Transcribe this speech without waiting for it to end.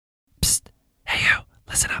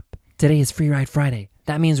Listen up. Today is Free Ride Friday.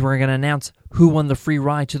 That means we're going to announce who won the free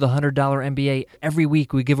ride to the $100 MBA. Every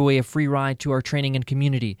week, we give away a free ride to our training and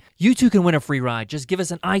community. You too can win a free ride. Just give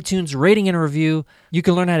us an iTunes rating and a review. You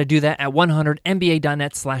can learn how to do that at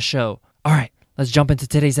 100mba.net/show. All right, let's jump into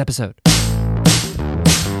today's episode.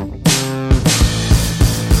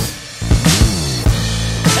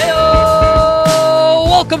 Hey-o!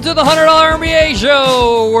 Welcome to the $100 MBA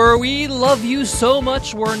Show, where we love you so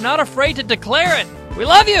much we're not afraid to declare it. We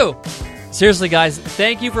love you! Seriously, guys,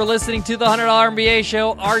 thank you for listening to the $100 MBA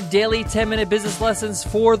Show, our daily 10-minute business lessons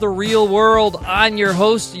for the real world. I'm your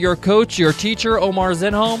host, your coach, your teacher, Omar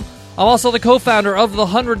Zenhom. I'm also the co-founder of the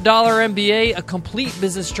 $100 MBA, a complete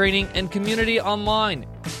business training and community online.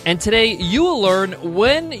 And today, you will learn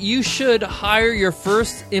when you should hire your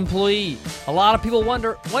first employee. A lot of people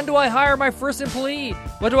wonder, when do I hire my first employee?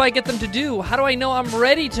 What do I get them to do? How do I know I'm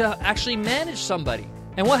ready to actually manage somebody?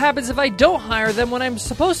 And what happens if I don't hire them when I'm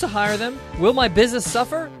supposed to hire them? Will my business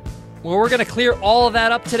suffer? Well, we're going to clear all of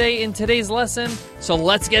that up today in today's lesson, so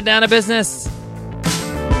let's get down to business.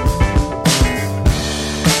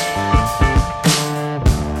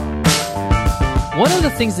 One of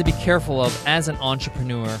the things to be careful of as an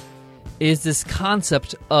entrepreneur is this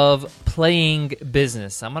concept of playing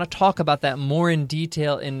business. I'm going to talk about that more in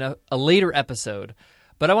detail in a later episode,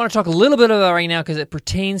 but I want to talk a little bit about it right now because it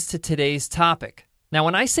pertains to today's topic. Now,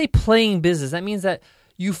 when I say playing business, that means that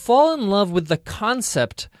you fall in love with the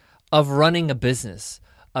concept of running a business,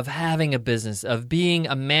 of having a business, of being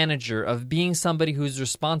a manager, of being somebody who's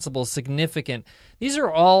responsible, significant. These are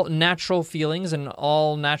all natural feelings and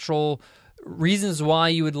all natural reasons why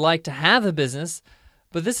you would like to have a business,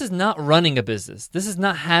 but this is not running a business. This is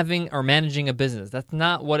not having or managing a business. That's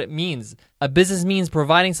not what it means. A business means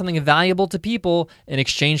providing something valuable to people in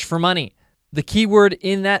exchange for money. The key word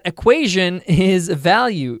in that equation is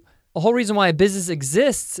value. The whole reason why a business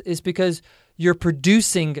exists is because you're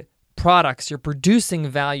producing products, you're producing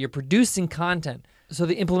value, you're producing content. So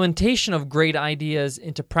the implementation of great ideas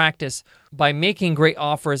into practice by making great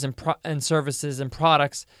offers and services and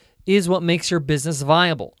products is what makes your business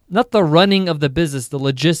viable. Not the running of the business, the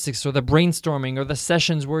logistics or the brainstorming or the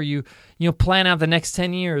sessions where you plan out the next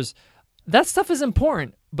 10 years. That stuff is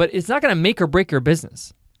important, but it's not going to make or break your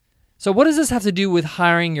business. So what does this have to do with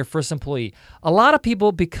hiring your first employee? A lot of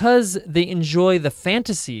people, because they enjoy the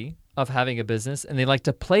fantasy of having a business and they like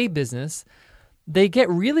to play business, they get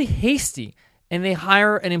really hasty and they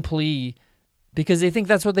hire an employee because they think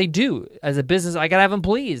that's what they do. As a business, I got to have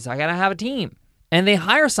employees. I got to have a team. And they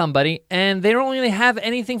hire somebody and they don't really have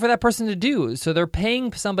anything for that person to do. So they're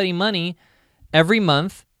paying somebody money every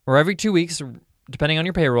month or every 2 weeks, depending on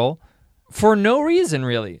your payroll, for no reason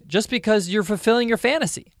really, just because you're fulfilling your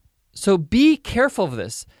fantasy. So be careful of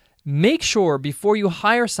this. Make sure before you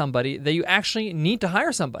hire somebody that you actually need to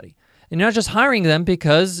hire somebody. And you're not just hiring them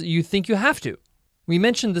because you think you have to. We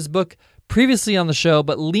mentioned this book previously on the show,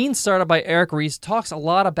 but Lean Startup by Eric Ries talks a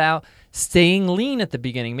lot about staying lean at the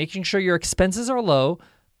beginning, making sure your expenses are low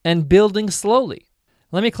and building slowly.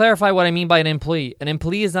 Let me clarify what I mean by an employee. An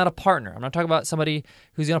employee is not a partner. I'm not talking about somebody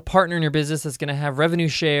who's going to partner in your business that's going to have revenue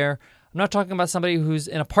share. I'm not talking about somebody who's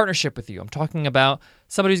in a partnership with you. I'm talking about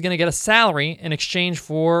somebody who's going to get a salary in exchange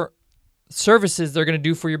for services they're going to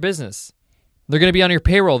do for your business. They're going to be on your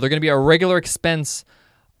payroll. They're going to be a regular expense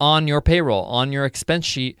on your payroll, on your expense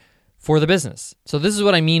sheet for the business. So this is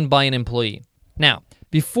what I mean by an employee. Now,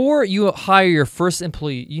 before you hire your first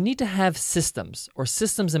employee, you need to have systems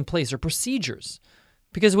in place or procedures.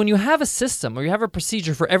 Because when you have a system or you have a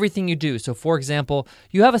procedure for everything you do, so for example,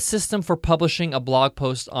 you have a system for publishing a blog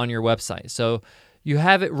post on your website. So you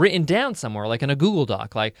have it written down somewhere, like in a Google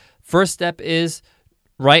Doc. Like first step is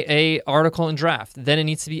write an article in draft. Then it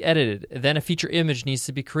needs to be edited. Then a feature image needs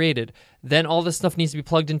to be created. Then all this stuff needs to be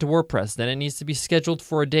plugged into WordPress. Then it needs to be scheduled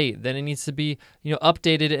for a date. Then it needs to be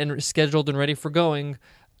updated and scheduled and ready for going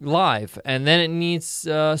live. And then it needs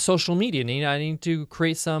social media. I need to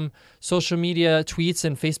create some social media tweets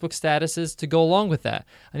and Facebook statuses to go along with that.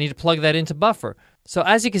 I need to plug that into Buffer. So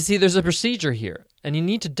as you can see, there's a procedure here. And you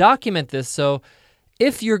need to document this so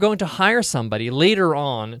if you're going to hire somebody later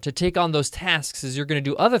on to take on those tasks as you're going to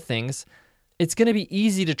do other things, it's going to be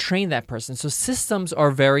easy to train that person. So systems are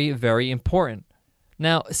very, very important.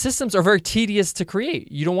 Now, systems are very tedious to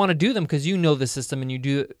create. You don't want to do them because you know the system and you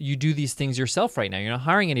do these things yourself right now. You're not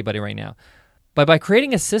hiring anybody right now. But by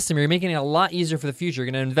creating a system, you're making it a lot easier for the future.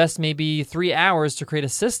 You're going to invest maybe 3 hours to create a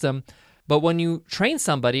system. But when you train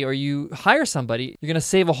somebody or you hire somebody, you're going to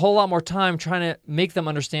save a whole lot more time trying to make them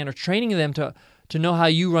understand or training them to know how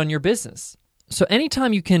you run your business. So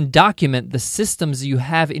anytime you can document the systems you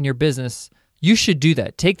have in your business, You should do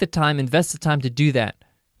that. Take the time, invest the time to do that.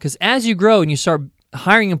 Because as you grow and you start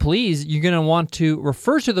hiring employees, you're going to want to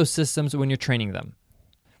refer to those systems when you're training them.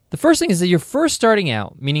 The first thing is that you're first starting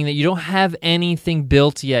out, meaning that you don't have anything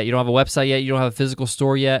built yet. You don't have a website yet. You don't have a physical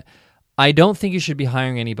store yet. I don't think you should be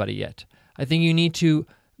hiring anybody yet. I think you need to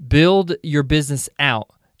build your business out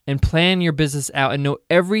and plan your business out and know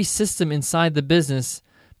every system inside the business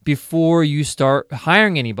before you start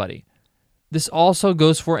hiring anybody. This also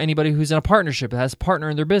goes for anybody who's in a partnership, that has a partner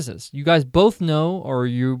in their business. You guys both know, or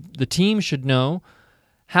the team should know,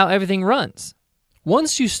 how everything runs.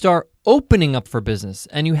 Once you start opening up for business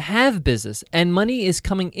and you have business and money is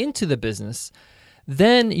coming into the business,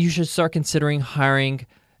 then you should start considering hiring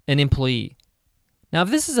an employee. Now, if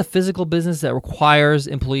this is a physical business that requires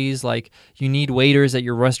employees, like you need waiters at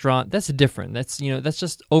your restaurant, that's different. That's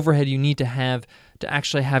just overhead you need to have to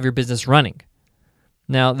actually have your business running.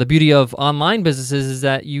 Now, the beauty of online businesses is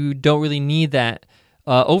that you don't really need that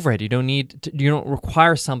overhead. You don't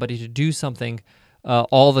require somebody to do something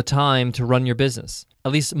all the time to run your business.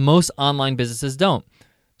 At least most online businesses don't.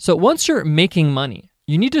 So once you're making money,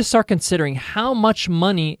 you need to start considering how much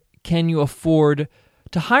money can you afford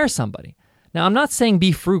to hire somebody. Now, I'm not saying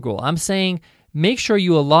be frugal. I'm saying make sure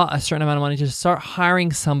you allot a certain amount of money to start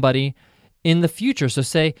hiring somebody in the future. So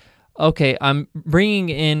say, okay, I'm bringing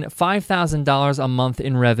in $5,000 a month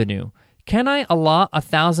in revenue. Can I allot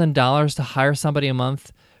 $1,000 to hire somebody a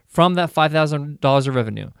month from that $5,000 of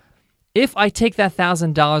revenue? If I take that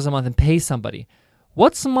 $1,000 a month and pay somebody,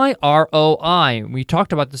 what's my ROI? We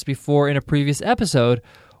talked about this before in a previous episode.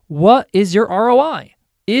 What is your ROI?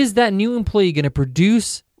 Is that new employee going to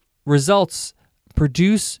produce results,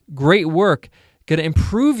 produce great work, going to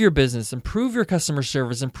improve your business, improve your customer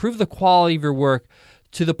service, improve the quality of your work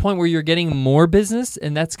to the point where you're getting more business,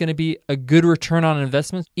 and that's going to be a good return on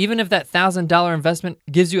investment? Even if that $1,000 investment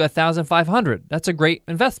gives you $1,500, that's a great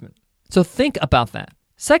investment. So think about that.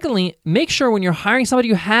 Secondly, make sure when you're hiring somebody,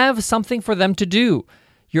 you have something for them to do.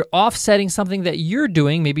 You're offsetting something that you're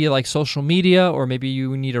doing, maybe like social media, or maybe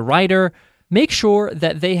you need a writer. Make sure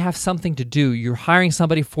that they have something to do. You're hiring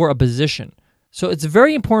somebody for a position. So it's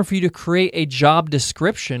very important for you to create a job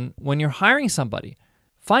description when you're hiring somebody.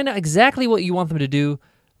 Find out exactly what you want them to do,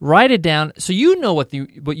 write it down so you know what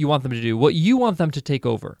you want them to do, what you want them to take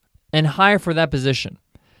over, and hire for that position.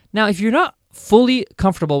 Now, if you're not fully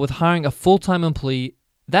comfortable with hiring a full-time employee,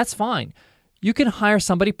 that's fine. You can hire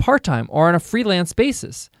somebody part-time or on a freelance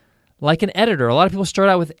basis, like an editor. A lot of people start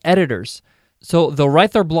out with editors. So they'll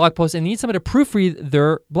write their blog post and need somebody to proofread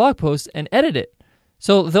their blog post and edit it.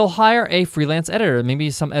 So they'll hire a freelance editor.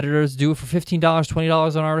 Maybe some editors do it for $15,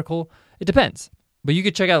 $20 an article. It depends. But you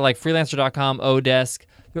could check out like freelancer.com, Odesk.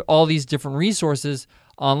 There are all these different resources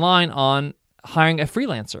online on hiring a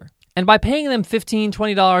freelancer. And by paying them $15,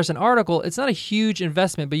 $20 an article, it's not a huge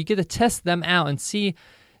investment, but you get to test them out and see,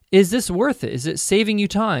 is this worth it? Is it saving you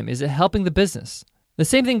time? Is it helping the business? The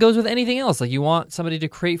same thing goes with anything else. Like you want somebody to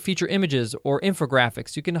create feature images or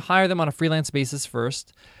infographics. You can hire them on a freelance basis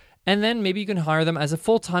first, and then maybe you can hire them as a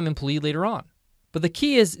full-time employee later on. But the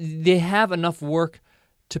key is they have enough work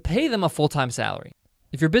to pay them a full-time salary.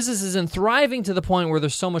 If your business isn't thriving to the point where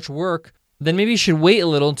there's so much work, then maybe you should wait a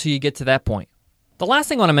little until you get to that point. The last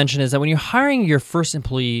thing I want to mention is that when you're hiring your first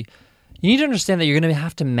employee, you need to understand that you're going to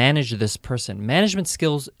have to manage this person. Management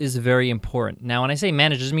skills is very important. Now, when I say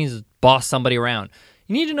manage, it just means boss somebody around.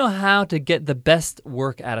 You need to know how to get the best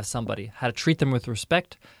work out of somebody, how to treat them with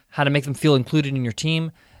respect, how to make them feel included in your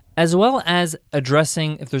team, as well as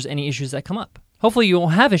addressing if there's any issues that come up. Hopefully you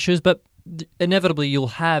won't have issues, but inevitably you'll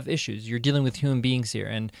have issues. You're dealing with human beings here,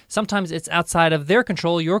 and sometimes it's outside of their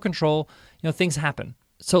control, your control. Things happen.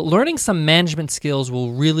 So learning some management skills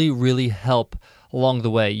will really, really help along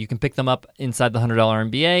the way. You can pick them up inside the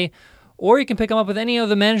 $100 MBA, or you can pick them up with any of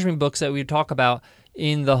the management books that we talk about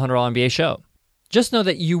in the $100 MBA show. Just know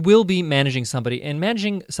that you will be managing somebody, and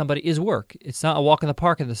managing somebody is work. It's not a walk in the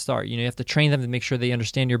park at the start. You have to train them to make sure they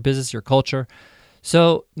understand your business, your culture.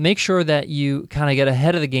 So make sure that you kind of get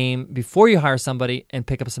ahead of the game before you hire somebody and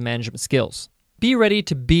pick up some management skills. Be ready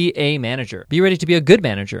to be a manager. Be ready to be a good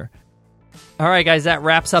manager. All right, guys, that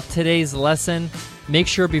wraps up today's lesson. Make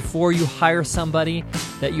sure before you hire somebody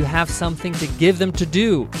that you have something to give them to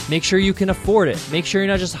do. Make sure you can afford it. Make sure you're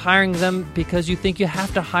not just hiring them because you think you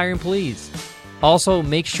have to hire employees. Also,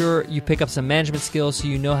 make sure you pick up some management skills so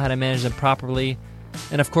you know how to manage them properly.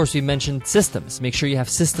 And of course, we mentioned systems. Make sure you have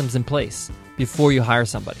systems in place before you hire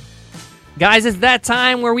somebody. Guys, it's that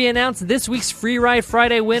time where we announce this week's Free Ride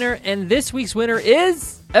Friday winner, and this week's winner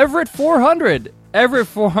is Everett 400. Everett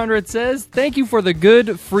 400 says, "Thank you for the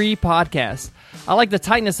good, free podcast. I like the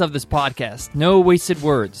tightness of this podcast. No wasted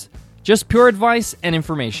words. Just pure advice and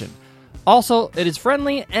information. Also, it is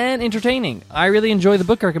friendly and entertaining. I really enjoy the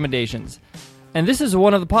book recommendations. And this is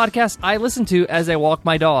one of the podcasts I listen to as I walk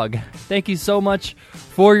my dog. Thank you so much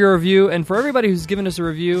for your review and for everybody who's given us a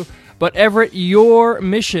review. But Everett, your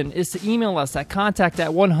mission is to email us at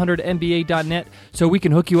contact@100mba.net so we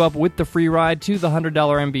can hook you up with the free ride to the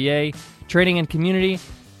 $100 MBA training and community.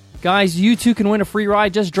 Guys, you too can win a free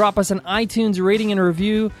ride. Just drop us an iTunes rating and a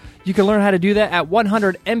review. You can learn how to do that at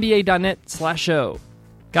 100mba.net/show.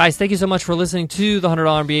 Guys, thank you so much for listening to the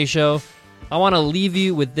 $100 MBA show. I want to leave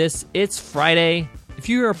you with this. It's Friday. If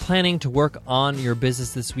you are planning to work on your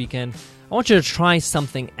business this weekend, I want you to try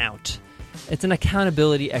something out. It's an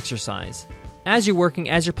accountability exercise. As you're working,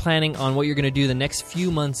 as you're planning on what you're going to do the next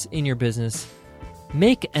few months in your business,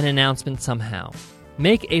 make an announcement somehow.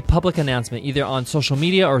 Make a public announcement, either on social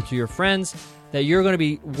media or to your friends, that you're going to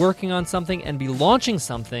be working on something and be launching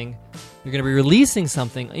something. You're going to be releasing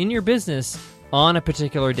something in your business on a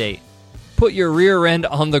particular date. Put your rear end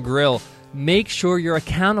on the grill. Make sure you're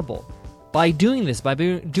accountable. By doing this, by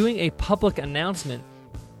doing a public announcement,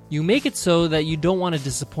 you make it so that you don't want to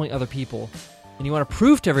disappoint other people, and you want to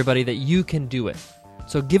prove to everybody that you can do it.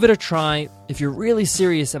 So give it a try if you're really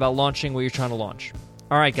serious about launching what you're trying to launch.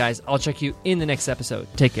 All right, guys, I'll check you in the next episode.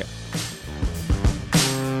 Take care.